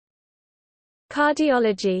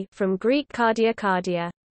Cardiology, from Greek kardia,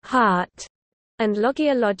 heart, and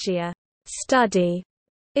logia, study,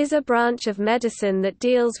 is a branch of medicine that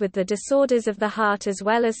deals with the disorders of the heart as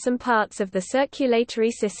well as some parts of the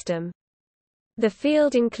circulatory system. The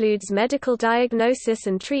field includes medical diagnosis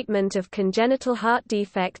and treatment of congenital heart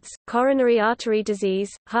defects, coronary artery disease,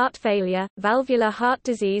 heart failure, valvular heart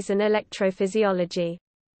disease and electrophysiology.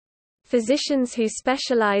 Physicians who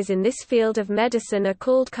specialize in this field of medicine are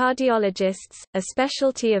called cardiologists, a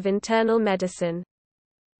specialty of internal medicine.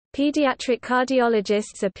 Pediatric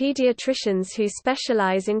cardiologists are pediatricians who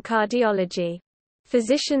specialize in cardiology.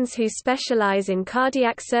 Physicians who specialize in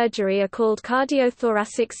cardiac surgery are called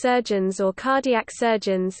cardiothoracic surgeons or cardiac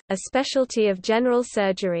surgeons, a specialty of general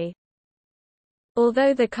surgery.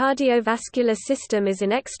 Although the cardiovascular system is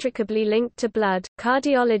inextricably linked to blood,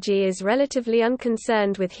 cardiology is relatively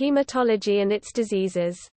unconcerned with hematology and its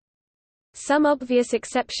diseases. Some obvious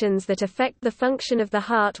exceptions that affect the function of the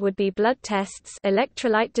heart would be blood tests,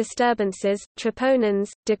 electrolyte disturbances,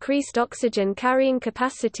 troponins, decreased oxygen carrying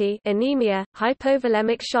capacity, anemia,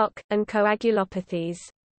 hypovolemic shock, and coagulopathies.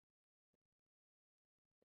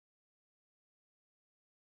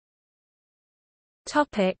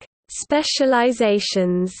 Topic: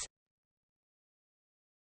 Specializations.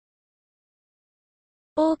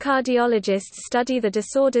 All cardiologists study the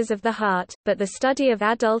disorders of the heart, but the study of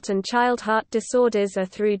adult and child heart disorders are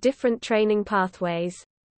through different training pathways.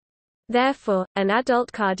 Therefore, an adult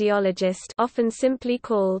cardiologist, often simply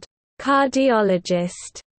called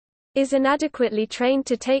cardiologist, is inadequately trained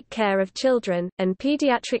to take care of children, and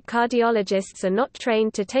pediatric cardiologists are not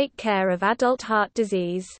trained to take care of adult heart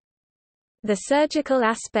disease. The surgical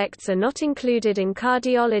aspects are not included in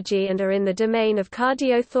cardiology and are in the domain of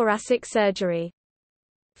cardiothoracic surgery.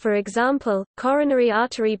 For example, coronary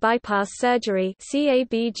artery bypass surgery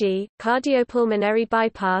 (CABG), cardiopulmonary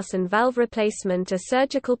bypass and valve replacement are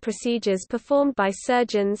surgical procedures performed by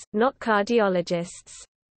surgeons, not cardiologists.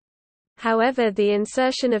 However, the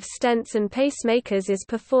insertion of stents and pacemakers is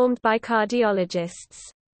performed by cardiologists.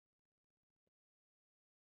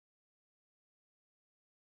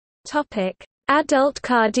 Topic: Adult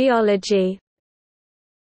cardiology.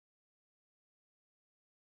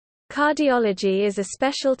 Cardiology is a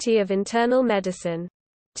specialty of internal medicine.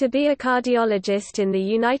 To be a cardiologist in the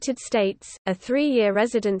United States, a 3-year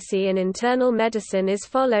residency in internal medicine is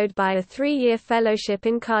followed by a 3-year fellowship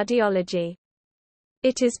in cardiology.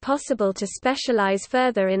 It is possible to specialize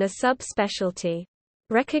further in a subspecialty.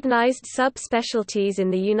 Recognized subspecialties in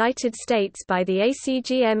the United States by the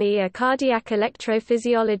ACGME are cardiac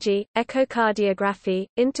electrophysiology, echocardiography,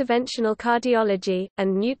 interventional cardiology,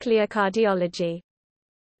 and nuclear cardiology.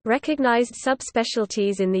 Recognized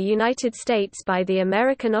subspecialties in the United States by the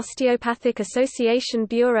American Osteopathic Association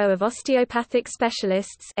Bureau of Osteopathic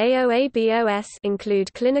Specialists (AOABOS)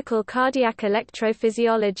 include clinical cardiac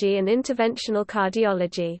electrophysiology and interventional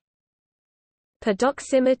cardiology. Per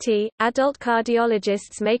doximity, adult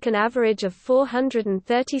cardiologists make an average of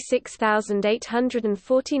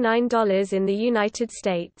 $436,849 in the United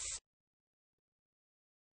States.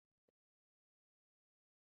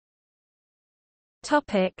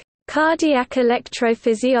 Topic: Cardiac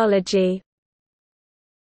electrophysiology.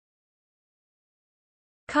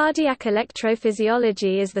 Cardiac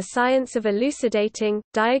electrophysiology is the science of elucidating,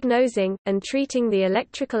 diagnosing, and treating the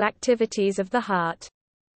electrical activities of the heart.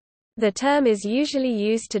 The term is usually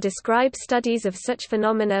used to describe studies of such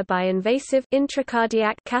phenomena by invasive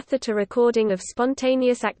intracardiac catheter recording of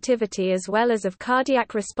spontaneous activity as well as of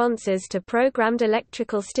cardiac responses to programmed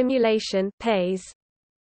electrical stimulation (PASE).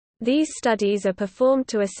 These studies are performed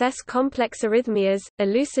to assess complex arrhythmias,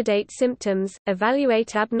 elucidate symptoms,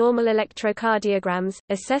 evaluate abnormal electrocardiograms,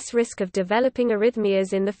 assess risk of developing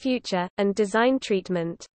arrhythmias in the future, and design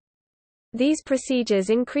treatment. These procedures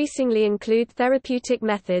increasingly include therapeutic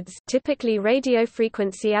methods, typically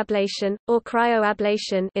radiofrequency ablation, or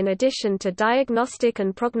cryoablation, in addition to diagnostic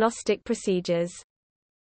and prognostic procedures.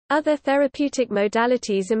 Other therapeutic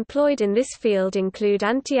modalities employed in this field include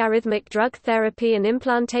antiarrhythmic drug therapy and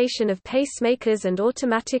implantation of pacemakers and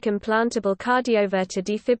automatic implantable cardioverter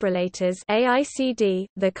defibrillators (AICD).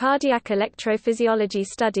 The cardiac electrophysiology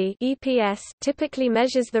study (EPS) typically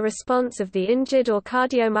measures the response of the injured or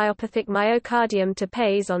cardiomyopathic myocardium to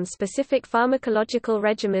PASE on specific pharmacological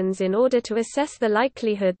regimens in order to assess the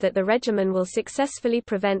likelihood that the regimen will successfully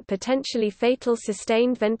prevent potentially fatal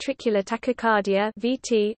sustained ventricular tachycardia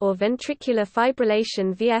 (VT) or ventricular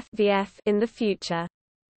fibrillation (VF) in the future.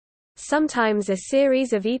 Sometimes a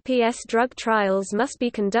series of EPS drug trials must be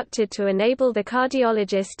conducted to enable the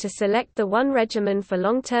cardiologist to select the one regimen for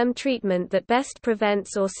long-term treatment that best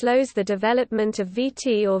prevents or slows the development of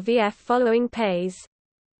VT or VF following PAs.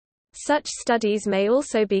 Such studies may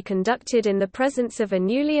also be conducted in the presence of a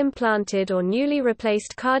newly implanted or newly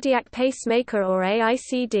replaced cardiac pacemaker or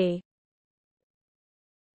AICD.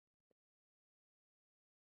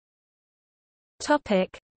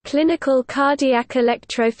 Topic: Clinical cardiac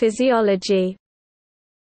electrophysiology.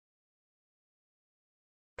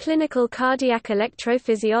 Clinical cardiac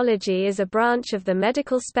electrophysiology is a branch of the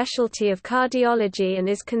medical specialty of cardiology and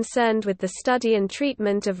is concerned with the study and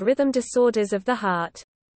treatment of rhythm disorders of the heart.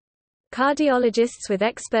 Cardiologists with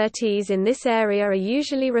expertise in this area are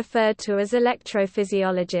usually referred to as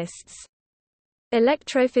electrophysiologists.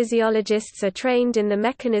 Electrophysiologists are trained in the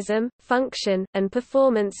mechanism, function, and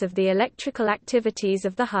performance of the electrical activities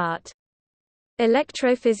of the heart.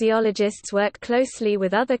 Electrophysiologists work closely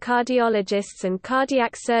with other cardiologists and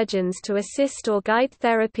cardiac surgeons to assist or guide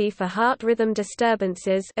therapy for heart rhythm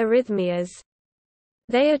disturbances, arrhythmias.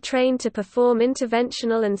 They are trained to perform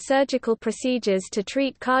interventional and surgical procedures to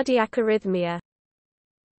treat cardiac arrhythmia.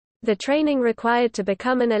 The training required to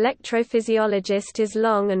become an electrophysiologist is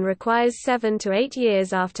long and requires 7 to 8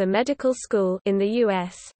 years after medical school in the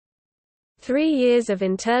U.S. 3 years of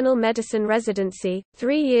internal medicine residency,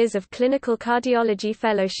 3 years of clinical cardiology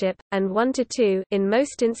fellowship, and 1 to 2 in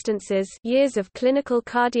most instances years of clinical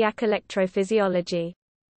cardiac electrophysiology.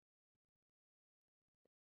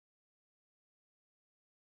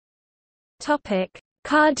 Topic: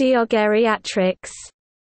 Cardiogeriatrics.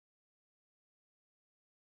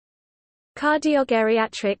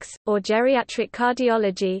 Cardiogeriatrics, or geriatric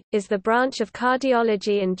cardiology, is the branch of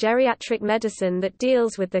cardiology and geriatric medicine that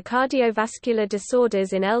deals with the cardiovascular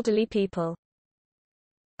disorders in elderly people.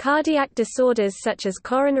 Cardiac disorders such as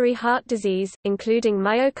coronary heart disease, including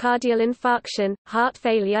myocardial infarction, heart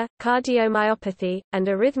failure, cardiomyopathy, and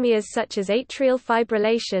arrhythmias such as atrial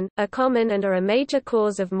fibrillation, are common and are a major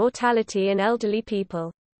cause of mortality in elderly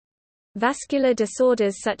people. Vascular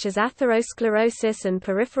disorders such as atherosclerosis and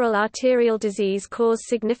peripheral arterial disease cause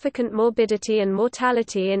significant morbidity and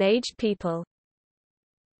mortality in aged people.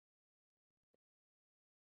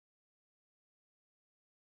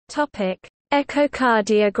 Topic: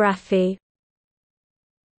 Echocardiography.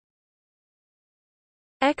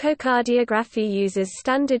 Echocardiography uses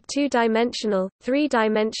standard 2-dimensional,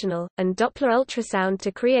 3-dimensional, and Doppler ultrasound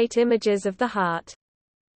to create images of the heart.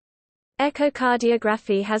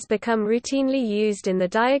 Echocardiography has become routinely used in the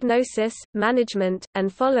diagnosis, management,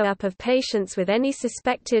 and follow-up of patients with any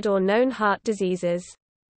suspected or known heart diseases.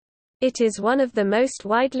 It is one of the most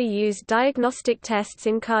widely used diagnostic tests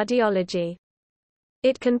in cardiology.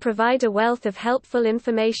 It can provide a wealth of helpful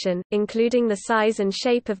information, including the size and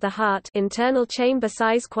shape of the heart, internal chamber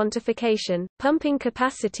size quantification, pumping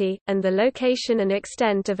capacity, and the location and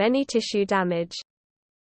extent of any tissue damage.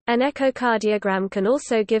 An echocardiogram can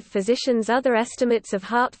also give physicians other estimates of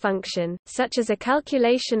heart function, such as a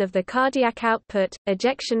calculation of the cardiac output,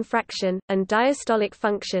 ejection fraction, and diastolic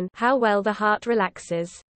function, how well the heart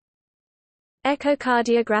relaxes.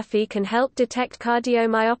 Echocardiography can help detect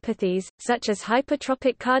cardiomyopathies, such as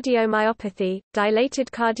hypertrophic cardiomyopathy, dilated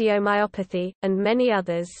cardiomyopathy, and many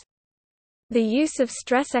others. The use of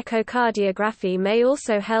stress echocardiography may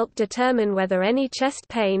also help determine whether any chest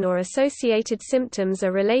pain or associated symptoms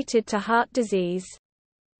are related to heart disease.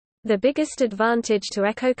 The biggest advantage to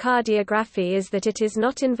echocardiography is that it is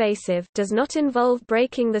not invasive, does not involve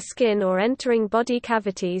breaking the skin or entering body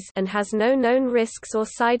cavities, and has no known risks or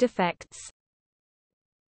side effects.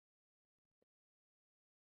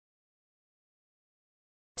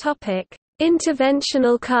 Topic: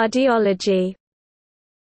 Interventional cardiology.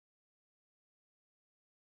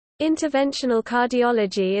 Interventional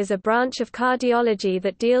cardiology is a branch of cardiology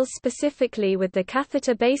that deals specifically with the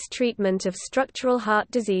catheter-based treatment of structural heart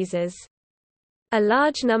diseases. A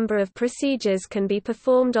large number of procedures can be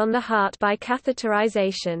performed on the heart by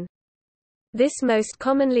catheterization. This most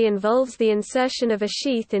commonly involves the insertion of a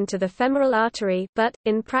sheath into the femoral artery but,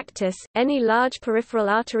 in practice, any large peripheral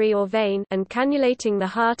artery or vein and cannulating the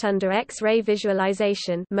heart under X-ray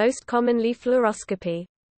visualization, most commonly fluoroscopy.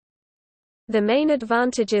 The main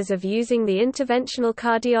advantages of using the interventional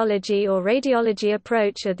cardiology or radiology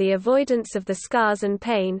approach are the avoidance of the scars and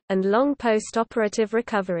pain, and long post-operative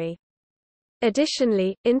recovery.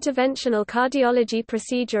 Additionally, interventional cardiology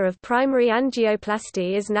procedure of primary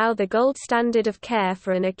angioplasty is now the gold standard of care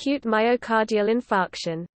for an acute myocardial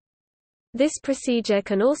infarction. This procedure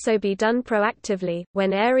can also be done proactively,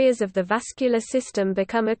 when areas of the vascular system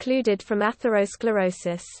become occluded from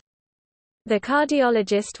atherosclerosis. The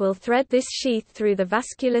cardiologist will thread this sheath through the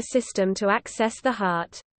vascular system to access the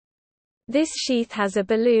heart. This sheath has a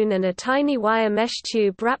balloon and a tiny wire mesh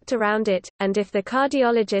tube wrapped around it, and if the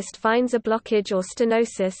cardiologist finds a blockage or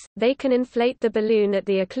stenosis, they can inflate the balloon at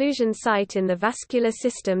the occlusion site in the vascular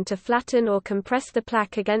system to flatten or compress the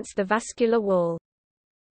plaque against the vascular wall.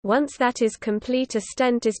 Once that is complete, a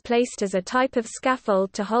stent is placed as a type of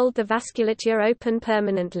scaffold to hold the vasculature open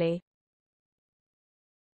permanently.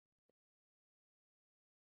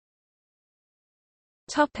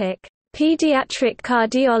 Pediatric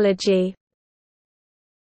cardiology.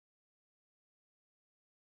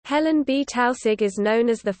 Helen B. Taussig is known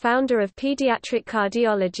as the founder of pediatric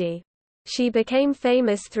cardiology. She became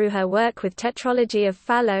famous through her work with Tetralogy of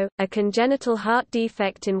Fallot, a congenital heart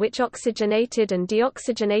defect in which oxygenated and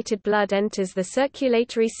deoxygenated blood enters the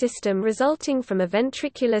circulatory system resulting from a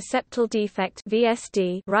ventricular septal defect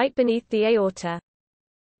 (VSD) right beneath the aorta.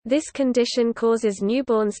 This condition causes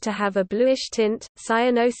newborns to have a bluish tint,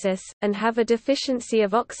 cyanosis, and have a deficiency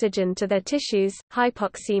of oxygen to their tissues,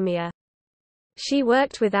 hypoxemia. She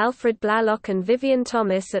worked with Alfred Blalock and Vivian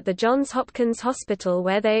Thomas at the Johns Hopkins Hospital,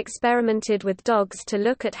 where they experimented with dogs to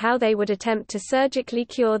look at how they would attempt to surgically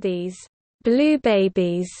cure these blue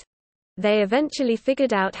babies. They eventually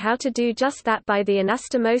figured out how to do just that by the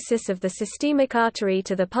anastomosis of the systemic artery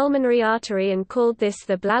to the pulmonary artery and called this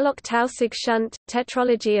the Blalock-Taussig shunt.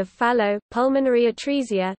 Tetralogy of Fallot, pulmonary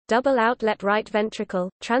atresia, double outlet right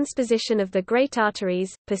ventricle, transposition of the great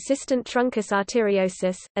arteries, persistent truncus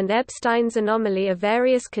arteriosis, and Ebstein's anomaly are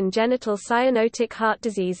various congenital cyanotic heart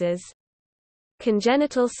diseases.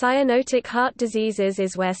 Congenital cyanotic heart diseases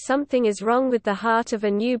is where something is wrong with the heart of a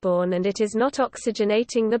newborn and it is not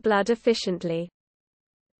oxygenating the blood efficiently.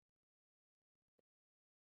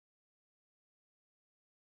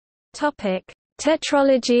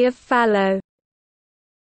 Tetralogy of Fallot.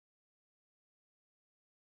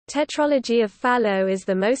 Tetralogy of Fallot is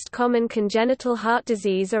the most common congenital heart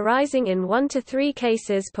disease arising in 1 to 3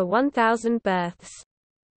 cases per 1,000 births.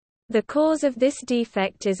 The cause of this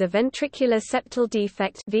defect is a ventricular septal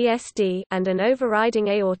defect (VSD) and an overriding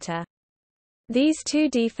aorta. These two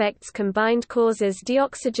defects combined causes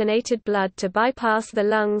deoxygenated blood to bypass the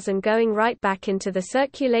lungs and going right back into the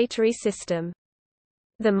circulatory system.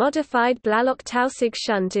 The modified Blalock-Taussig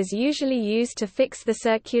shunt is usually used to fix the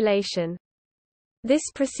circulation. This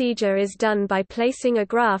procedure is done by placing a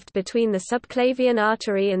graft between the subclavian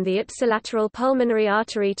artery and the ipsilateral pulmonary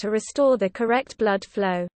artery to restore the correct blood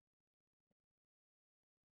flow.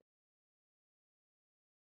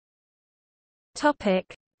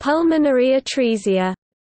 Pulmonary atresia.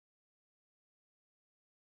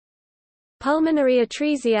 Pulmonary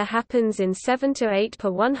atresia happens in 7 to 8 per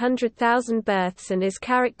 100,000 births and is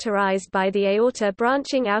characterized by the aorta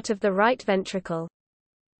branching out of the right ventricle.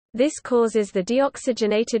 This causes the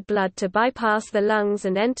deoxygenated blood to bypass the lungs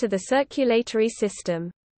and enter the circulatory system.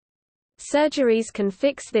 Surgeries can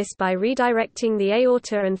fix this by redirecting the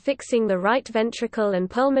aorta and fixing the right ventricle and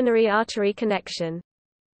pulmonary artery connection.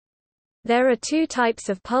 There are 2 types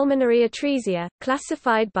of pulmonary atresia,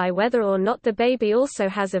 classified by whether or not the baby also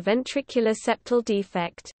has a ventricular septal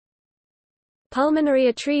defect.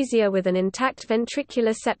 Pulmonary atresia with an intact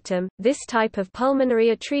ventricular septum. This type of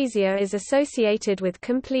pulmonary atresia is associated with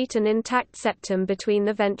complete and intact septum between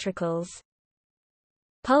the ventricles.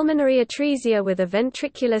 Pulmonary atresia with a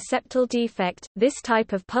ventricular septal defect. This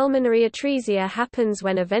type of pulmonary atresia happens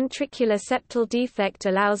when a ventricular septal defect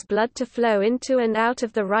allows blood to flow into and out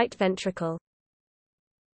of the right ventricle.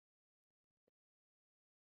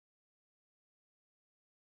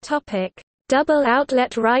 Topic: Double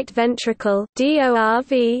outlet right ventricle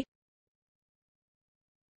 (DORV).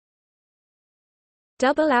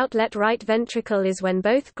 Double outlet right ventricle is when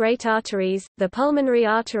both great arteries, the pulmonary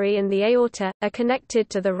artery and the aorta, are connected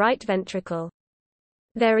to the right ventricle.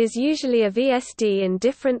 There is usually a VSD in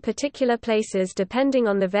different particular places depending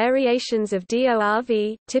on the variations of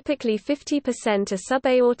DORV, typically 50% are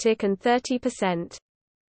subaortic and 30%.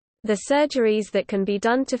 The surgeries that can be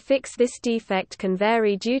done to fix this defect can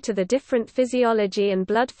vary due to the different physiology and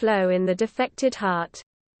blood flow in the defected heart.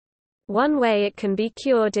 One way it can be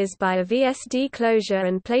cured is by a VSD closure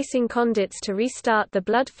and placing conduits to restart the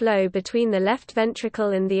blood flow between the left ventricle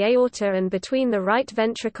and the aorta and between the right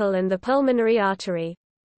ventricle and the pulmonary artery.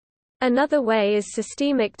 Another way is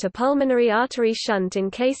systemic to pulmonary artery shunt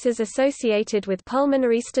in cases associated with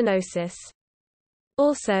pulmonary stenosis.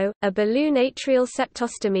 Also, a balloon atrial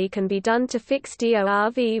septostomy can be done to fix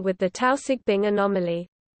DORV with the Taussig-Bing anomaly.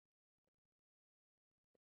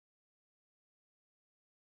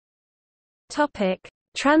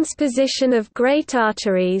 Transposition of great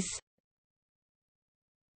arteries.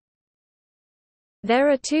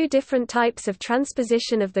 There are two different types of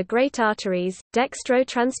transposition of the great arteries,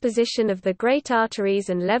 dextro-transposition of the great arteries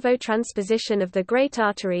and levo-transposition of the great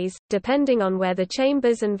arteries, depending on where the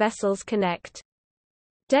chambers and vessels connect.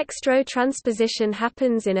 Dextro-transposition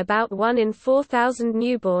happens in about 1 in 4,000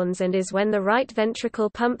 newborns and is when the right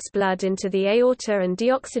ventricle pumps blood into the aorta and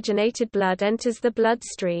deoxygenated blood enters the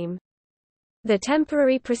bloodstream. The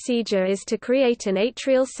temporary procedure is to create an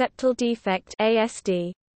atrial septal defect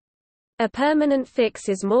 (ASD). A permanent fix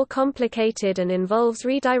is more complicated and involves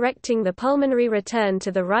redirecting the pulmonary return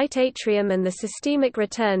to the right atrium and the systemic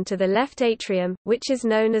return to the left atrium, which is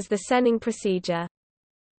known as the Senning procedure.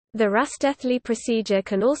 The Rastethly procedure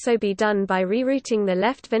can also be done by rerouting the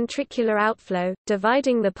left ventricular outflow,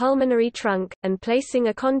 dividing the pulmonary trunk, and placing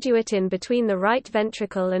a conduit in between the right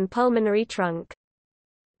ventricle and pulmonary trunk.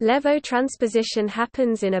 Levo-transposition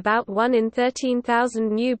happens in about 1 in 13,000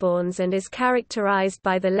 newborns and is characterized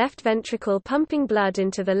by the left ventricle pumping blood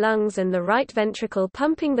into the lungs and the right ventricle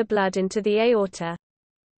pumping the blood into the aorta.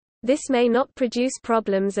 This may not produce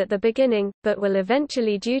problems at the beginning, but will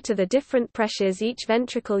eventually due to the different pressures each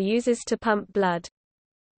ventricle uses to pump blood.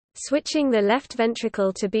 Switching the left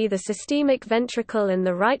ventricle to be the systemic ventricle and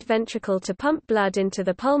the right ventricle to pump blood into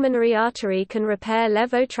the pulmonary artery can repair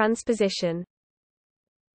levo-transposition.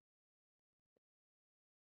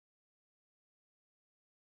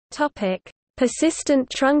 Persistent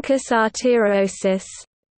truncus arteriosis.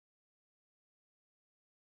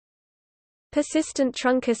 Persistent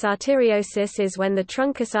truncus arteriosis is when the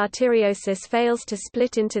truncus arteriosus fails to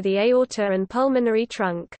split into the aorta and pulmonary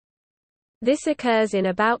trunk. This occurs in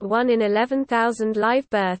about 1 in 11,000 live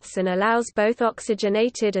births and allows both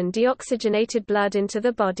oxygenated and deoxygenated blood into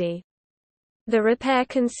the body. The repair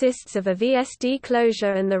consists of a VSD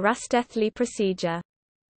closure and the Rastethly procedure.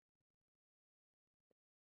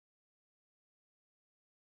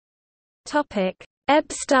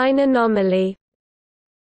 Ebstein anomaly.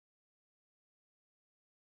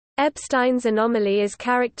 Ebstein's anomaly is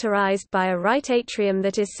characterized by a right atrium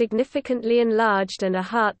that is significantly enlarged and a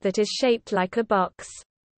heart that is shaped like a box.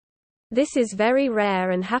 This is very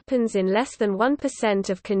rare and happens in less than 1%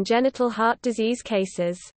 of congenital heart disease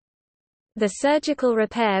cases. The surgical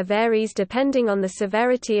repair varies depending on the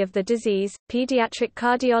severity of the disease. Pediatric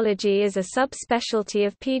cardiology is a subspecialty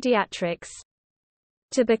of pediatrics.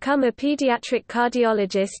 To become a pediatric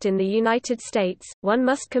cardiologist in the United States, one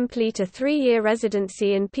must complete a 3-year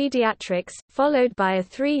residency in pediatrics, followed by a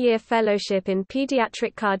 3-year fellowship in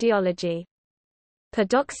pediatric cardiology. Per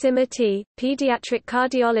doxima T, pediatric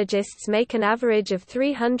cardiologists make an average of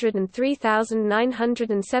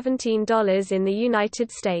 $303,917 in the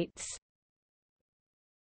United States.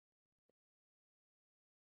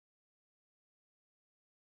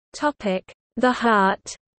 The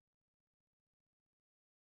heart.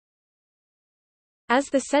 As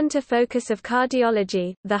the center focus of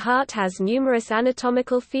cardiology, the heart has numerous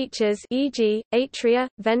anatomical features, e.g., atria,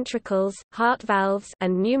 ventricles, heart valves,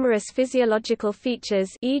 and numerous physiological features,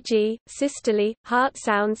 e.g., systole, heart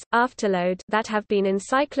sounds, afterload, that have been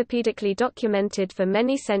encyclopedically documented for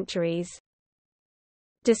many centuries.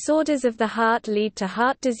 Disorders of the heart lead to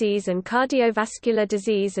heart disease and cardiovascular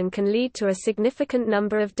disease and can lead to a significant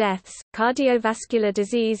number of deaths. Cardiovascular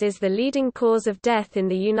disease is the leading cause of death in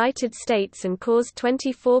the United States and caused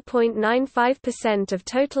 24.95% of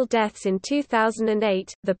total deaths in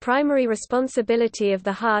 2008. The primary responsibility of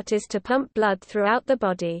the heart is to pump blood throughout the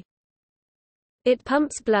body. It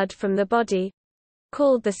pumps blood from the body,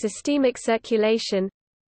 called the systemic circulation,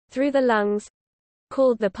 through the lungs,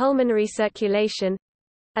 called the pulmonary circulation,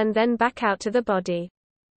 and then back out to the body.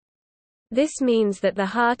 This means that the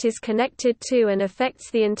heart is connected to and affects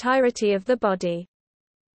the entirety of the body.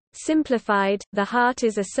 Simplified, the heart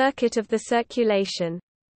is a circuit of the circulation.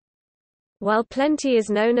 While plenty is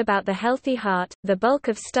known about the healthy heart, the bulk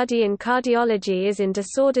of study in cardiology is in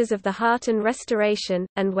disorders of the heart and restoration,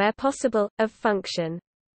 and where possible, of function.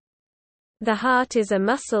 The heart is a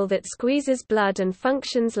muscle that squeezes blood and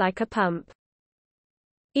functions like a pump.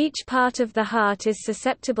 Each part of the heart is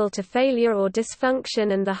susceptible to failure or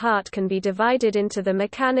dysfunction, and the heart can be divided into the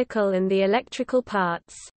mechanical and the electrical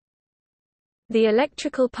parts. The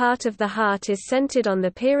electrical part of the heart is centered on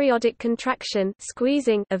the periodic contraction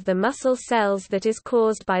squeezing of the muscle cells that is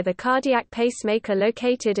caused by the cardiac pacemaker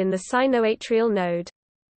located in the sinoatrial node.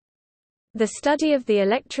 The study of the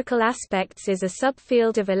electrical aspects is a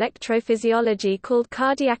subfield of electrophysiology called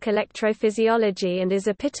cardiac electrophysiology and is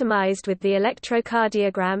epitomized with the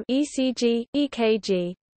electrocardiogram (ECG,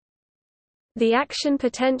 EKG). The action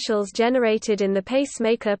potentials generated in the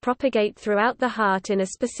pacemaker propagate throughout the heart in a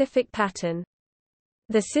specific pattern.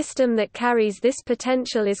 The system that carries this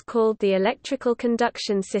potential is called the electrical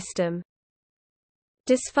conduction system.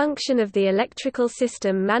 Dysfunction of the electrical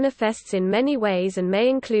system manifests in many ways and may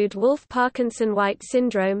include Wolff-Parkinson-White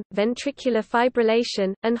syndrome, ventricular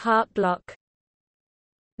fibrillation, and heart block.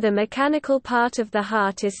 The mechanical part of the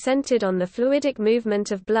heart is centered on the fluidic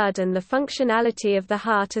movement of blood and the functionality of the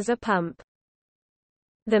heart as a pump.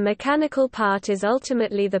 The mechanical part is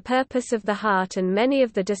ultimately the purpose of the heart, and many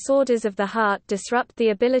of the disorders of the heart disrupt the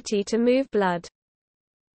ability to move blood.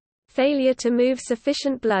 Failure to move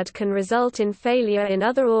sufficient blood can result in failure in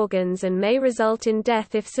other organs and may result in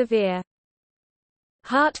death if severe.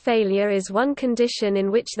 Heart failure is one condition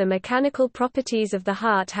in which the mechanical properties of the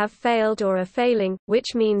heart have failed or are failing,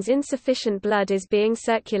 which means insufficient blood is being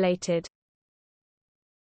circulated.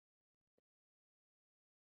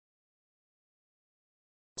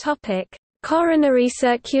 Topic: Coronary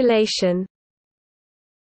circulation.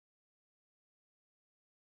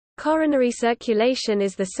 Coronary circulation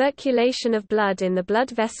is the circulation of blood in the blood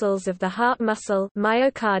vessels of the heart muscle,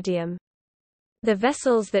 myocardium. The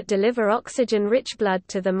vessels that deliver oxygen-rich blood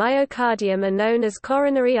to the myocardium are known as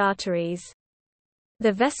coronary arteries.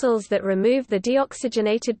 The vessels that remove the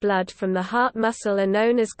deoxygenated blood from the heart muscle are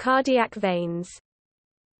known as cardiac veins.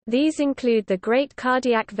 These include the great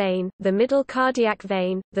cardiac vein, the middle cardiac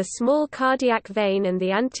vein, the small cardiac vein and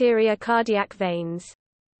the anterior cardiac veins.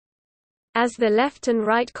 As the left and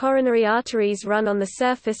right coronary arteries run on the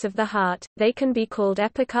surface of the heart, they can be called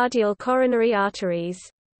epicardial coronary arteries.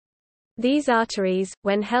 These arteries,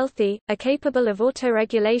 when healthy, are capable of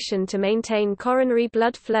autoregulation to maintain coronary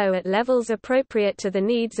blood flow at levels appropriate to the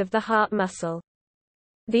needs of the heart muscle.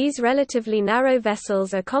 These relatively narrow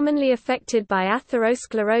vessels are commonly affected by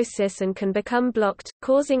atherosclerosis and can become blocked,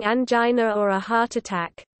 causing angina or a heart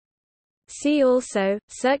attack. See also,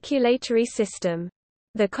 circulatory system.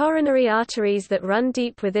 The coronary arteries that run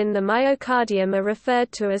deep within the myocardium are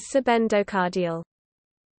referred to as subendocardial.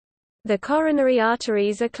 The coronary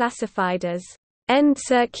arteries are classified as end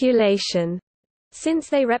circulation. Since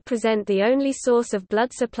they represent the only source of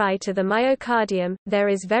blood supply to the myocardium, there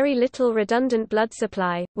is very little redundant blood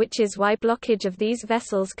supply, which is why blockage of these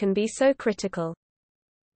vessels can be so critical.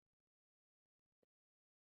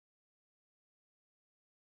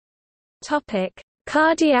 Topic: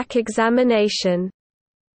 Cardiac examination.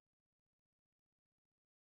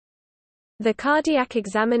 The cardiac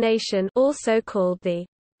examination, also called the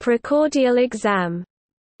precordial exam,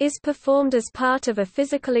 is performed as part of a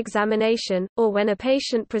physical examination, or when a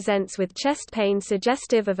patient presents with chest pain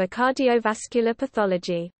suggestive of a cardiovascular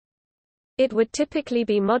pathology. It would typically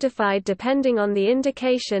be modified depending on the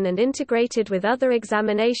indication and integrated with other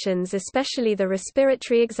examinations, especially the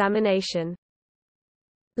respiratory examination.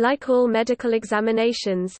 Like all medical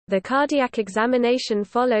examinations, the cardiac examination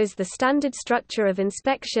follows the standard structure of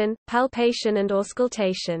inspection, palpation and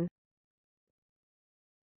auscultation.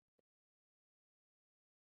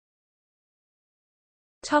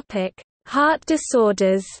 Topic: Heart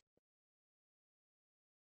disorders.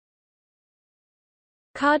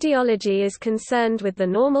 Cardiology is concerned with the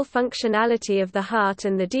normal functionality of the heart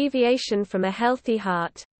and the deviation from a healthy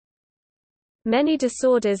heart. Many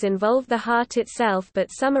disorders involve the heart itself,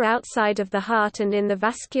 but some are outside of the heart and in the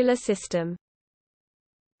vascular system.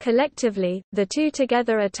 Collectively, the two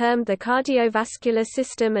together are termed the cardiovascular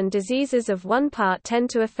system, and diseases of one part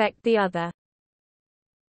tend to affect the other.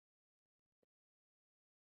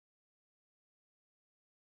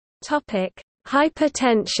 Topic: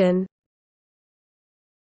 Hypertension.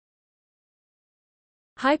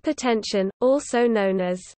 Hypertension, also known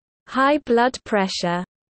as high blood pressure,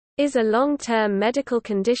 is a long-term medical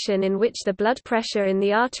condition in which the blood pressure in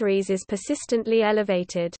the arteries is persistently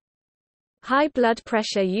elevated. High blood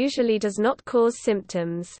pressure usually does not cause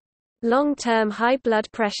symptoms. Long-term high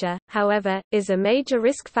blood pressure, however, is a major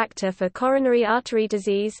risk factor for coronary artery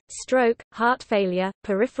disease, stroke, heart failure,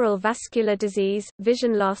 peripheral vascular disease,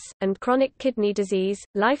 vision loss, and chronic kidney disease.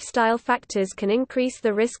 Lifestyle factors can increase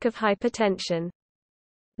the risk of hypertension.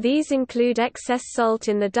 These include excess salt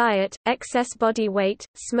in the diet, excess body weight,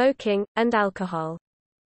 smoking, and alcohol.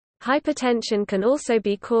 Hypertension can also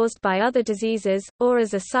be caused by other diseases, or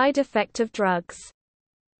as a side effect of drugs.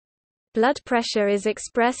 Blood pressure is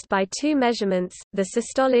expressed by two measurements, the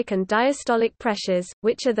systolic and diastolic pressures,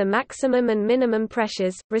 which are the maximum and minimum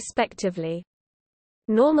pressures, respectively.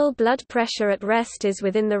 Normal blood pressure at rest is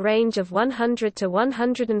within the range of 100 to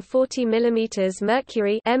 140 mm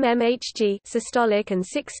mercury mmHg systolic and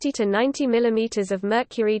 60 to 90 mm of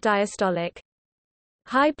mercury diastolic.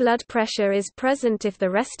 High blood pressure is present if the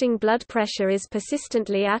resting blood pressure is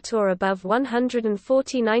persistently at or above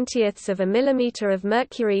 140/90 of a millimeter of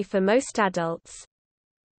mercury for most adults.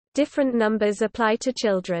 Different numbers apply to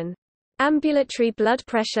children. Ambulatory blood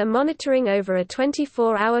pressure monitoring over a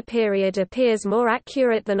 24-hour period appears more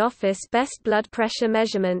accurate than office-best blood pressure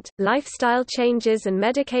measurement. Lifestyle changes and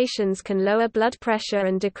medications can lower blood pressure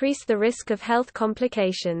and decrease the risk of health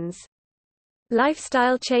complications.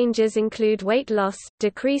 Lifestyle changes include weight loss,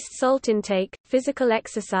 decreased salt intake, physical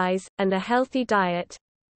exercise, and a healthy diet.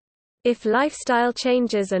 If lifestyle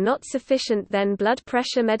changes are not sufficient, then blood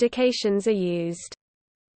pressure medications are used.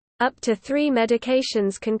 Up to 3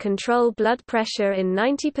 medications can control blood pressure in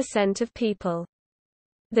 90% of people.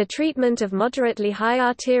 The treatment of moderately high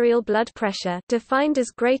arterial blood pressure, defined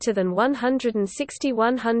as greater than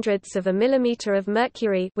 160/100ths of a millimeter of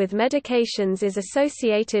mercury, with medications is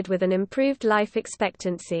associated with an improved life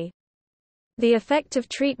expectancy. The effect of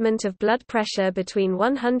treatment of blood pressure between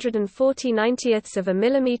 140/90ths of a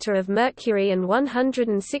millimeter of mercury and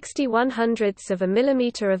 160/100ths of a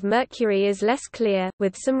millimeter of mercury is less clear,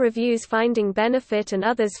 with some reviews finding benefit and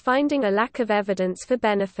others finding a lack of evidence for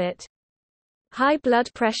benefit. High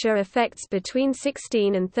blood pressure affects between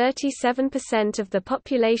 16 and 37% of the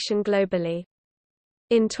population globally.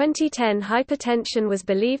 In 2010, hypertension was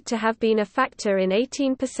believed to have been a factor in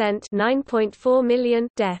 18% (9.4 million)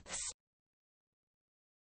 deaths.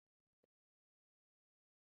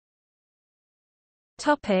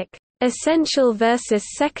 Essential versus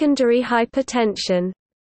secondary hypertension.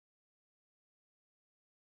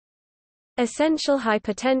 Essential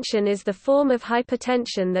hypertension is the form of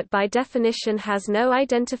hypertension that by definition has no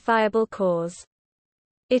identifiable cause.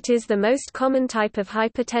 It is the most common type of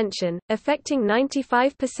hypertension, affecting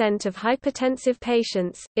 95% of hypertensive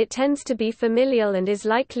patients. It tends to be familial and is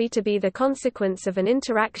likely to be the consequence of an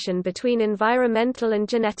interaction between environmental and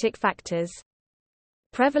genetic factors.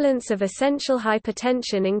 Prevalence of essential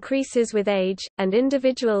hypertension increases with age, and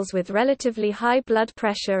individuals with relatively high blood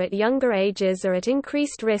pressure at younger ages are at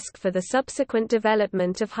increased risk for the subsequent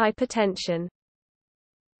development of hypertension.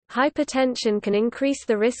 Hypertension can increase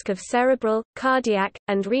the risk of cerebral, cardiac,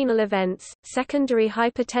 and renal events. Secondary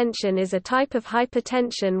hypertension is a type of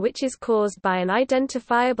hypertension which is caused by an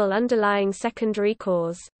identifiable underlying secondary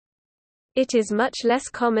cause. It is much less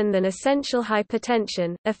common than essential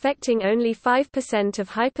hypertension, affecting only 5% of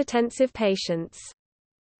hypertensive patients.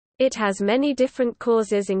 It has many different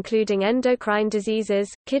causes including endocrine diseases,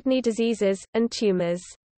 kidney diseases, and tumors.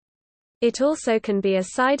 It also can be a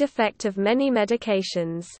side effect of many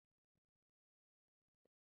medications.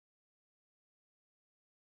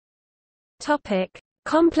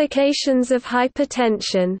 Complications of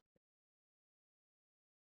hypertension.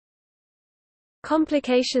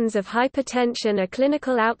 Complications of hypertension are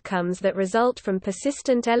clinical outcomes that result from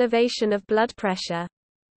persistent elevation of blood pressure.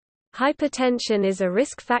 Hypertension is a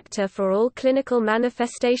risk factor for all clinical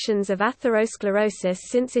manifestations of atherosclerosis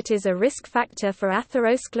since it is a risk factor for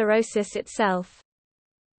atherosclerosis itself.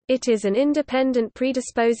 It is an independent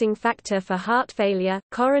predisposing factor for heart failure,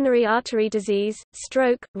 coronary artery disease,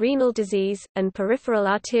 stroke, renal disease, and peripheral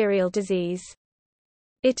arterial disease.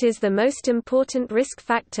 It is the most important risk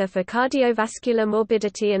factor for cardiovascular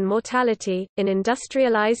morbidity and mortality. In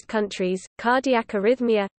industrialized countries, cardiac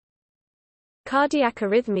arrhythmia,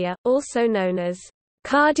 also known as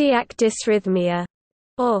cardiac dysrhythmia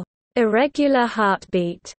or irregular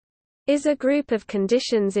heartbeat, is a group of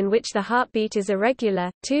conditions in which the heartbeat is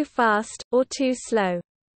irregular, too fast, or too slow.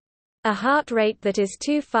 A heart rate that is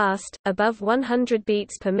too fast, above 100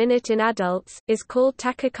 beats per minute in adults, is called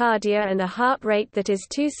tachycardia, and a heart rate that is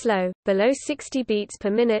too slow, below 60 beats per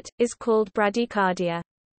minute, is called bradycardia.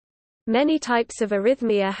 Many types of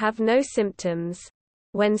arrhythmia have no symptoms.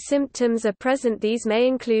 When symptoms are present, these may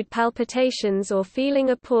include palpitations or feeling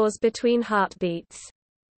a pause between heartbeats.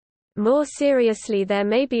 More seriously, there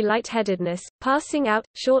may be lightheadedness, passing out,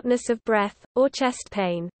 shortness of breath, or chest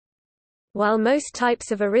pain. While most types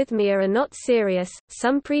of arrhythmia are not serious,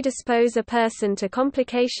 some predispose a person to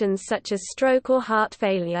complications such as stroke or heart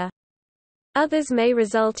failure. Others may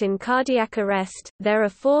result in cardiac arrest. There are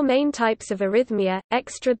 4 main types of arrhythmia: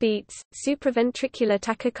 extra beats, supraventricular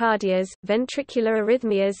tachycardias, ventricular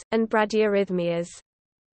arrhythmias, and bradyarrhythmias.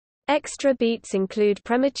 Extra beats include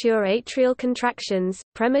premature atrial contractions,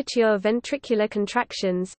 premature ventricular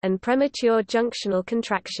contractions, and premature junctional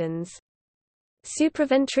contractions.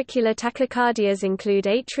 Supraventricular tachycardias include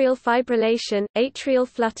atrial fibrillation, atrial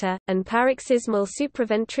flutter, and paroxysmal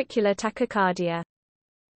supraventricular tachycardia.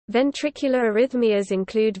 Ventricular arrhythmias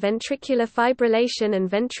include ventricular fibrillation and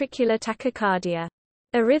ventricular tachycardia.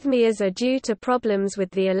 Arrhythmias are due to problems with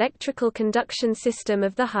the electrical conduction system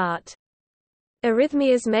of the heart.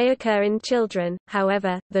 Arrhythmias may occur in children,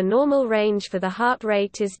 however, the normal range for the heart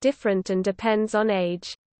rate is different and depends on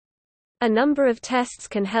age. A number of tests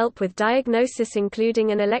can help with diagnosis,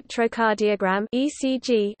 including an electrocardiogram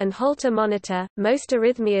 (ECG) and Holter monitor. Most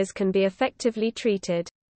arrhythmias can be effectively treated.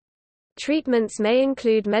 Treatments may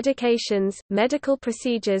include medications, medical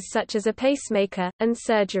procedures such as a pacemaker, and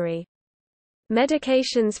surgery.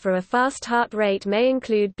 Medications for a fast heart rate may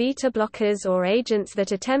include beta blockers or agents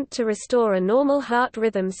that attempt to restore a normal heart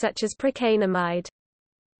rhythm such as procainamide.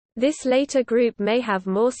 This later group may have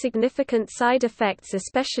more significant side effects,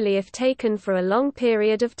 especially if taken for a long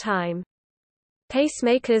period of time.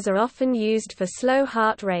 Pacemakers are often used for slow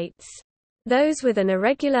heart rates. Those with an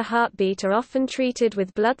irregular heartbeat are often treated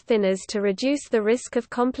with blood thinners to reduce the risk of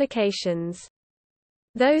complications.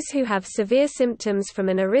 Those who have severe symptoms from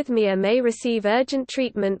an arrhythmia may receive urgent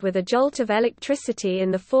treatment with a jolt of electricity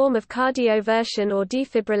in the form of cardioversion or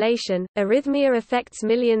defibrillation. Arrhythmia affects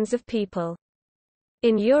millions of people.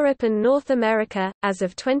 In Europe and North America, as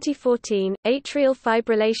of 2014, atrial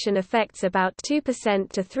fibrillation affects about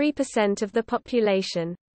 2% to 3% of the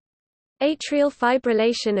population. Atrial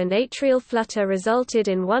fibrillation and atrial flutter resulted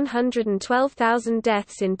in 112,000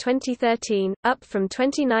 deaths in 2013, up from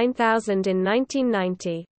 29,000 in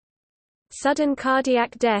 1990. Sudden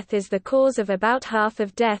cardiac death is the cause of about half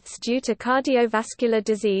of deaths due to cardiovascular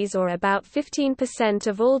disease, or about 15%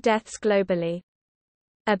 of all deaths globally.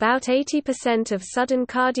 About 80% of sudden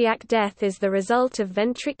cardiac death is the result of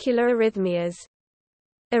ventricular arrhythmias.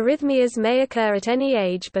 Arrhythmias may occur at any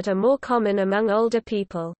age but are more common among older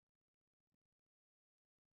people.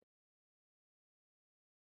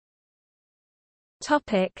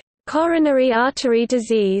 Coronary artery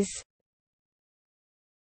disease.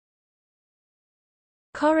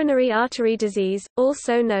 Coronary artery disease,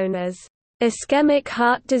 also known as ischemic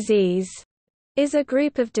heart disease, is a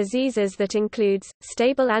group of diseases that includes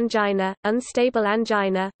stable angina, unstable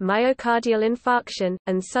angina, myocardial infarction,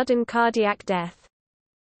 and sudden cardiac death.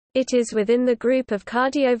 It is within the group of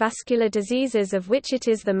cardiovascular diseases of which it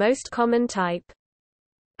is the most common type.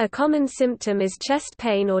 A common symptom is chest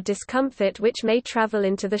pain or discomfort which may travel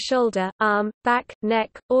into the shoulder, arm, back,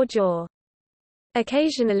 neck, or jaw.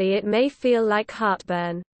 Occasionally it may feel like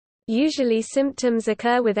heartburn. Usually symptoms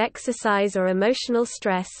occur with exercise or emotional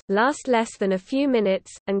stress, last less than a few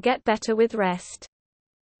minutes, and get better with rest.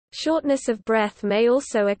 Shortness of breath may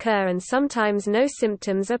also occur, and sometimes no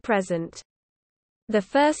symptoms are present. The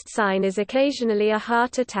first sign is occasionally a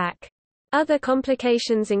heart attack. Other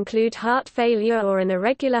complications include heart failure or an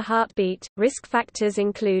irregular heartbeat. Risk factors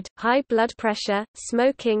include high blood pressure,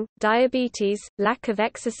 smoking, diabetes, lack of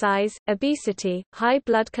exercise, obesity, high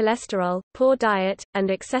blood cholesterol, poor diet, and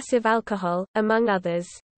excessive alcohol, among others.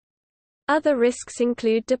 Other risks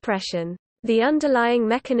include depression. The underlying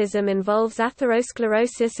mechanism involves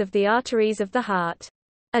atherosclerosis of the arteries of the heart.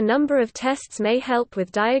 A number of tests may help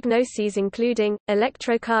with diagnoses including,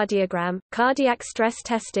 electrocardiogram, cardiac stress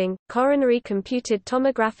testing, coronary computed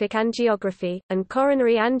tomographic angiography, and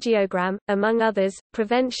coronary angiogram, among others.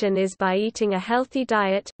 Prevention is by eating a healthy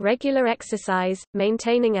diet, regular exercise,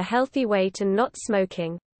 maintaining a healthy weight and not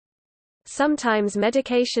smoking. Sometimes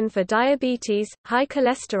medication for diabetes, high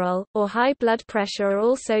cholesterol, or high blood pressure are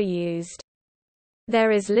also used.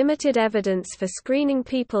 There is limited evidence for screening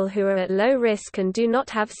people who are at low risk and do not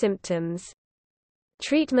have symptoms.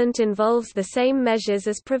 Treatment involves the same measures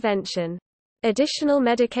as prevention. Additional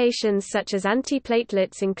medications such as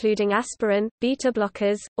antiplatelets including aspirin, beta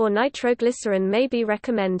blockers, or nitroglycerin may be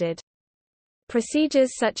recommended.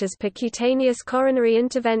 Procedures such as percutaneous coronary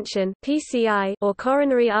intervention (PCI) or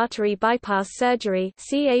coronary artery bypass surgery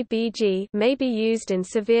 (CABG) may be used in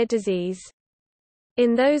severe disease.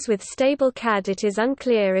 In those with stable CAD, it is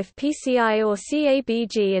unclear if PCI or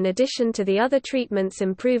CABG, in addition to the other treatments,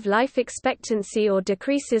 improve life expectancy or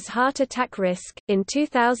decreases heart attack risk. In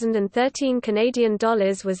 2013, Canadian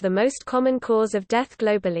dollars was the most common cause of death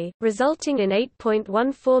globally, resulting in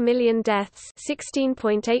 8.14 million deaths,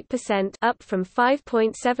 16.8%, up from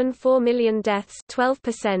 5.74 million deaths,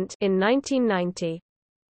 12%, in 1990.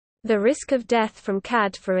 The risk of death from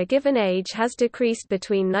CAD for a given age has decreased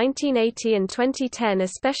between 1980 and 2010,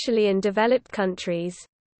 especially in developed countries.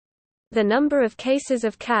 The number of cases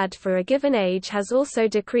of CAD for a given age has also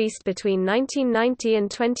decreased between 1990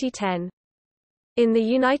 and 2010. In the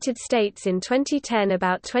United States in 2010,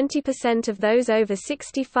 about 20% of those over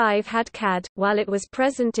 65 had CAD, while it was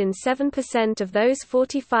present in 7% of those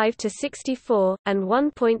 45 to 64, and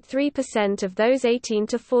 1.3% of those 18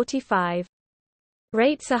 to 45.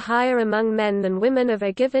 Rates are higher among men than women of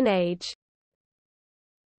a given age.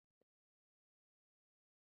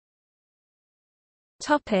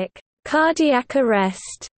 Cardiac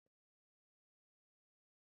arrest.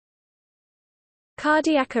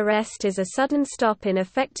 Cardiac arrest is a sudden stop in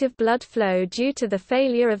effective blood flow due to the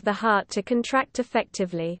failure of the heart to contract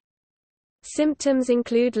effectively. Symptoms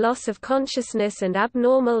include loss of consciousness and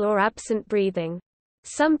abnormal or absent breathing.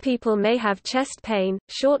 Some people may have chest pain,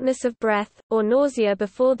 shortness of breath, or nausea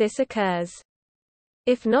before this occurs.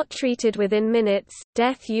 If not treated within minutes,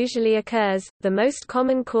 death usually occurs. The most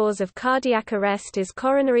common cause of cardiac arrest is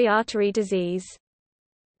coronary artery disease.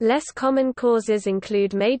 Less common causes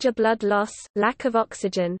include major blood loss, lack of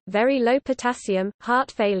oxygen, very low potassium, heart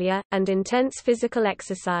failure, and intense physical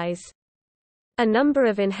exercise. A number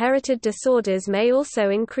of inherited disorders may also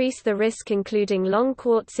increase the risk, including long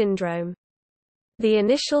quart syndrome. The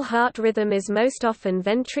initial heart rhythm is most often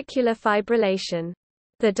ventricular fibrillation.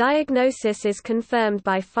 The diagnosis is confirmed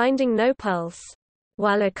by finding no pulse.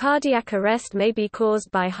 While a cardiac arrest may be caused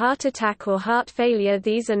by heart attack or heart failure,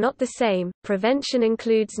 these are not the same. Prevention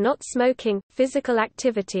includes not smoking, physical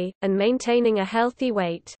activity, and maintaining a healthy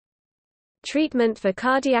weight. Treatment for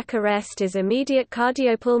cardiac arrest is immediate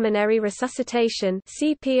cardiopulmonary resuscitation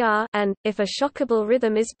 (CPR) and, if a shockable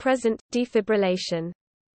rhythm is present, defibrillation.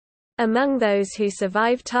 Among those who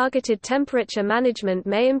survive, targeted temperature management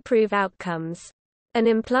may improve outcomes. An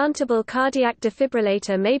implantable cardiac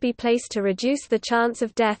defibrillator may be placed to reduce the chance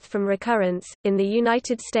of death from recurrence. In the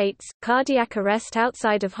United States, cardiac arrest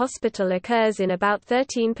outside of hospital occurs in about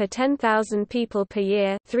 13 per 10,000 people per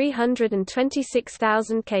year,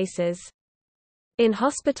 326,000 cases. In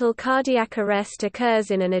hospital, cardiac arrest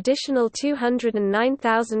occurs in an additional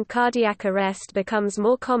 209,000. Cardiac arrest becomes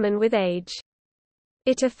more common with age.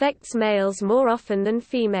 It affects males more often than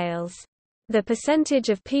females. The percentage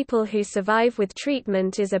of people who survive with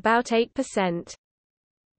treatment is about 8%.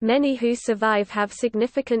 Many who survive have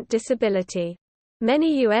significant disability.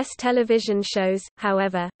 Many U.S. television shows,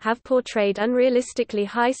 however, have portrayed unrealistically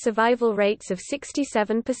high survival rates of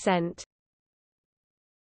 67%.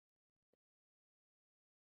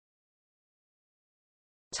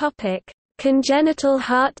 Topic: Congenital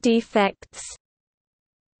heart defects.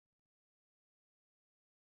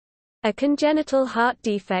 A congenital heart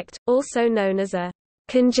defect, also known as a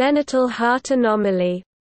congenital heart anomaly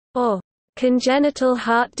or congenital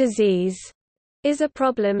heart disease, is a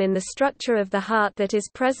problem in the structure of the heart that is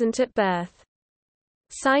present at birth.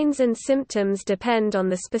 Signs and symptoms depend on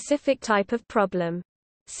the specific type of problem.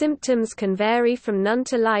 Symptoms can vary from none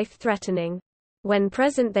to life-threatening. When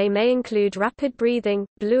present, they may include rapid breathing,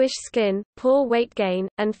 bluish skin, poor weight gain,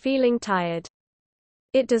 and feeling tired.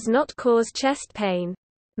 It does not cause chest pain.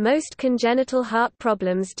 Most congenital heart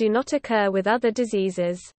problems do not occur with other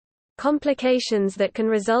diseases. Complications that can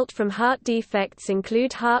result from heart defects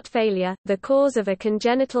include heart failure. The cause of a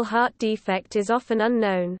congenital heart defect is often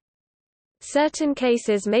unknown. Certain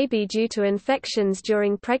cases may be due to infections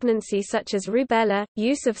during pregnancy such as rubella,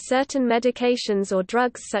 use of certain medications or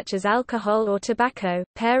drugs such as alcohol or tobacco,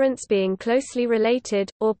 parents being closely related,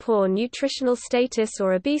 or poor nutritional status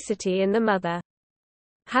or obesity in the mother.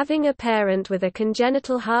 Having a parent with a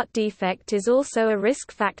congenital heart defect is also a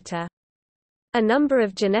risk factor. A number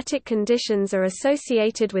of genetic conditions are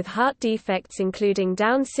associated with heart defects, including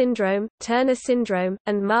Down syndrome, Turner syndrome,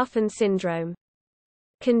 and Marfan syndrome.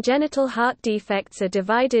 Congenital heart defects are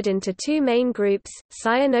divided into two main groups,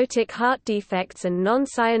 cyanotic heart defects and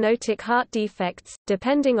non-cyanotic heart defects,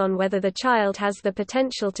 depending on whether the child has the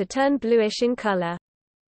potential to turn bluish in color.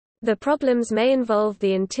 The problems may involve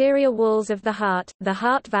the interior walls of the heart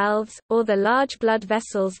valves, or the large blood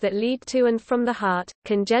vessels that lead to and from the heart.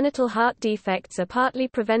 Congenital heart defects are partly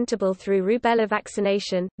preventable through rubella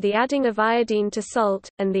vaccination, the adding of iodine to salt,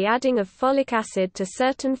 and the adding of folic acid to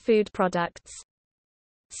certain food products.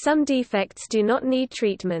 Some defects do not need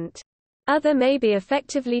treatment. Other may be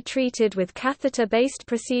effectively treated with catheter-based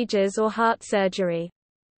procedures or heart surgery.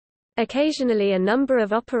 Occasionally, a number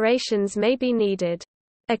of operations may be needed.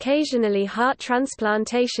 Occasionally, heart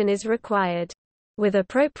transplantation is required. With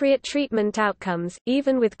appropriate treatment, outcomes,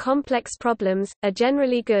 even with complex problems, are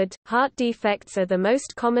generally good. Heart defects are the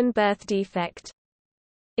most common birth defect.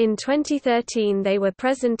 In 2013, they were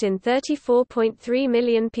present in 34.3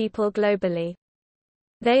 million people globally.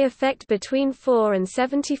 They affect between 4 and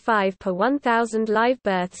 75 per 1,000 live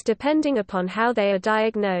births depending upon how they are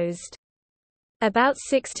diagnosed. About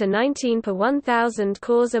 6 to 19 per 1,000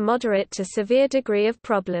 cause a moderate to severe degree of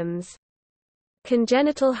problems.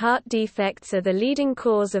 Congenital heart defects are the leading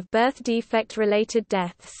cause of birth defect-related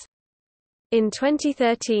deaths. In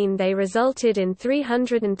 2013, they resulted in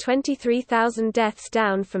 323,000 deaths,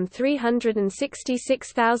 down from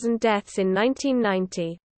 366,000 deaths in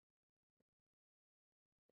 1990.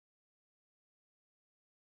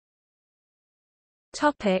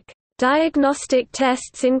 Topic: Diagnostic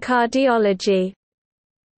tests in cardiology.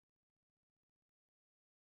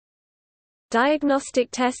 Diagnostic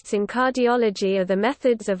tests in cardiology are the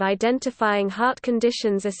methods of identifying heart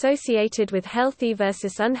conditions associated with healthy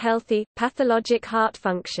versus unhealthy, pathologic heart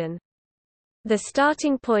function. The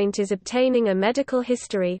starting point is obtaining a medical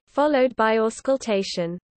history, followed by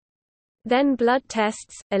auscultation. Then blood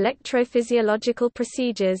tests, electrophysiological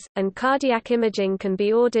procedures, and cardiac imaging can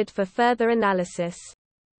be ordered for further analysis.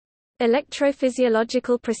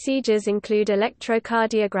 Electrophysiological procedures include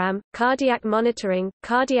electrocardiogram, cardiac monitoring,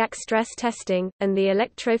 cardiac stress testing, and the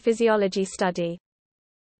electrophysiology study.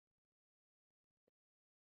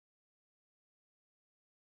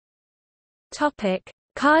 Topic: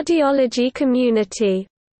 Cardiology community.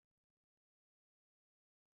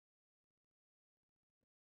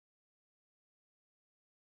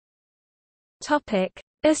 Topic: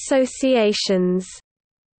 Associations.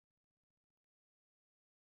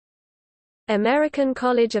 American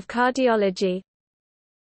College of Cardiology,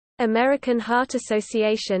 American Heart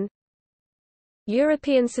Association,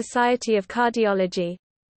 European Society of Cardiology,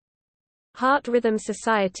 Heart Rhythm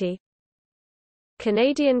Society,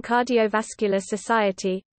 Canadian Cardiovascular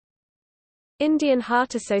Society, Indian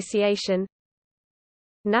Heart Association,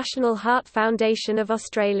 National Heart Foundation of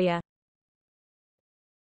Australia.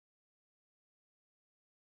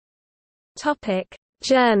 Topic: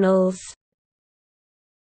 Journals.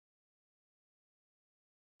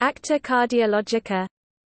 Acta Cardiologica,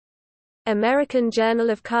 American Journal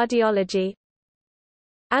of Cardiology,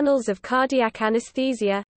 Annals of Cardiac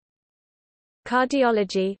Anesthesia,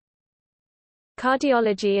 Cardiology,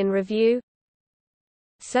 Cardiology in Review,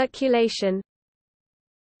 Circulation,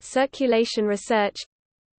 Circulation Research,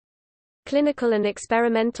 Clinical and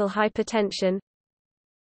Experimental Hypertension,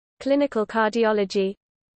 Clinical Cardiology,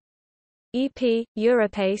 EP,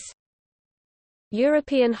 Europace,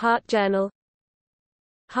 European Heart Journal,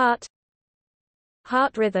 Heart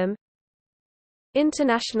Rhythm,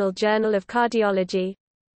 International Journal of Cardiology,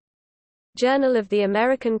 Journal of the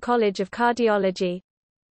American College of Cardiology,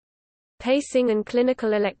 Pacing and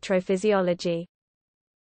Clinical Electrophysiology.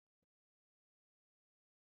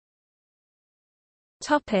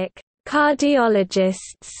 Topic: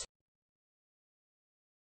 Cardiologists.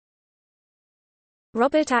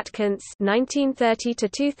 Robert Atkins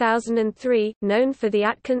 (1930–2003), known for the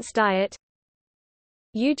Atkins diet.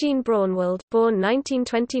 Eugene Braunwald, born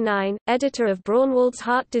 1929, editor of Braunwald's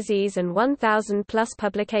Heart Disease and 1,000+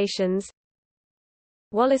 publications.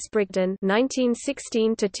 Wallace Brigden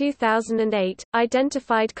 (1916–2008),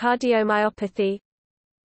 identified cardiomyopathy.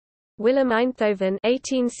 Willem Einthoven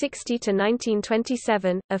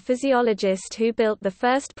 (1860–1927), a physiologist who built the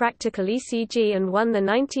first practical ECG and won the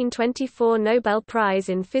 1924 Nobel Prize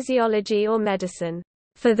in Physiology or Medicine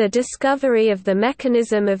for the discovery of the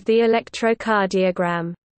mechanism of the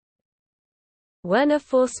electrocardiogram. Werner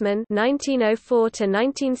Forssmann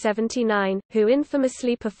 (1904–1979), who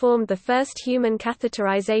infamously performed the first human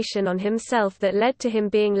catheterization on himself that led to him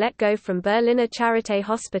being let go from Berliner Charité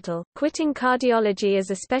Hospital, quitting cardiology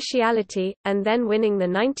as a specialty, and then winning the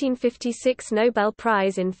 1956 Nobel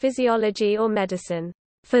Prize in Physiology or Medicine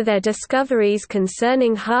for their discoveries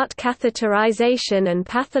concerning heart catheterization and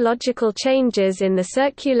pathological changes in the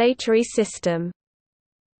circulatory system.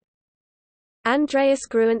 Andreas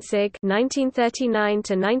Gruenzig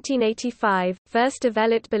 (1939–1985), first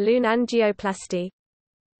developed balloon angioplasty.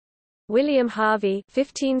 William Harvey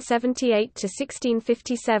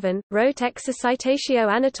 (1578–1657), wrote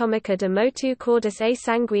Exercitatio Anatomica de motu cordis a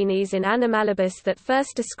sanguinis in Animalibus that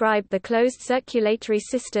first described the closed circulatory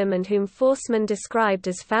system and whom Forssmann described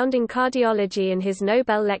as founding cardiology in his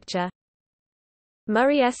Nobel lecture.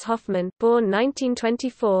 Murray S. Hoffman, born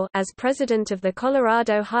 1924, as president of the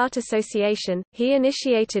Colorado Heart Association, he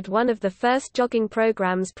initiated one of the first jogging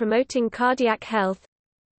programs promoting cardiac health.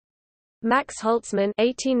 Max Holtzmann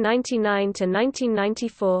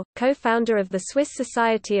 (1899–1994), co-founder of the Swiss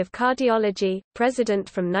Society of Cardiology, president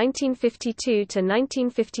from 1952 to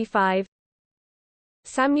 1955.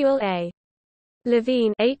 Samuel A.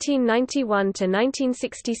 Levine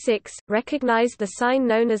 (1891–1966) recognized the sign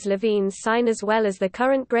known as Levine's sign as well as the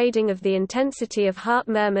current grading of the intensity of heart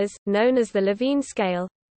murmurs, known as the Levine scale.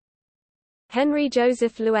 Henry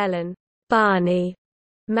Joseph Llewellyn Barney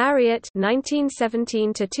Marriott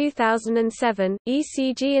 (1917–2007),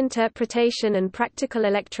 ECG interpretation and practical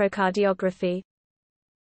electrocardiography.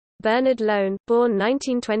 Bernard Lone, born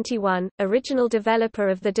 1921, original developer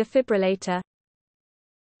of the defibrillator.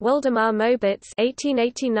 Waldemar Mobitz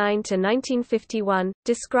 (1889–1951)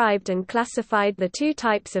 described and classified the two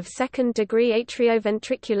types of second-degree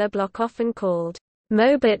atrioventricular block, often called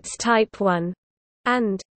Mobitz type 1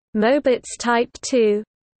 and Mobitz type 2.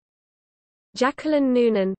 Jacqueline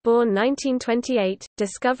Noonan, born 1928,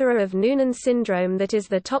 discoverer of Noonan syndrome that is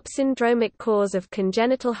the top syndromic cause of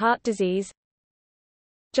congenital heart disease.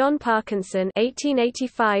 John Parkinson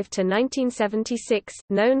 (1885–1976),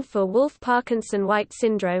 known for Wolff-Parkinson-White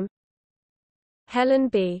syndrome. Helen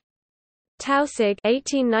B. Taussig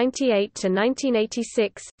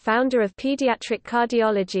 (1898–1986), founder of Pediatric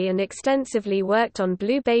Cardiology and extensively worked on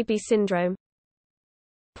blue baby syndrome.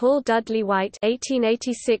 Paul Dudley White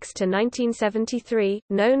 (1886–1973),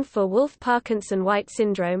 known for Wolff-Parkinson-White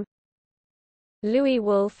syndrome. Louis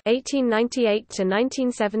Wolff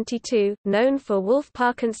 (1898–1972), known for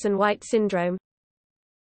Wolff-Parkinson-White syndrome.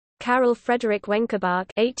 Carol Frederick Wenckebach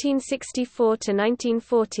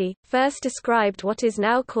 (1864–1940), first described what is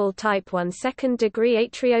now called type 1 second-degree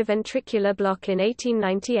atrioventricular block in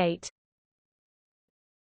 1898.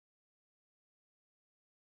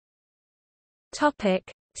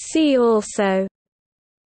 Topic. See also: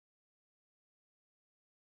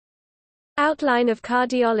 Outline of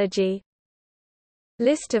cardiology,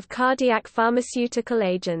 List of cardiac pharmaceutical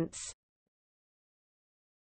agents.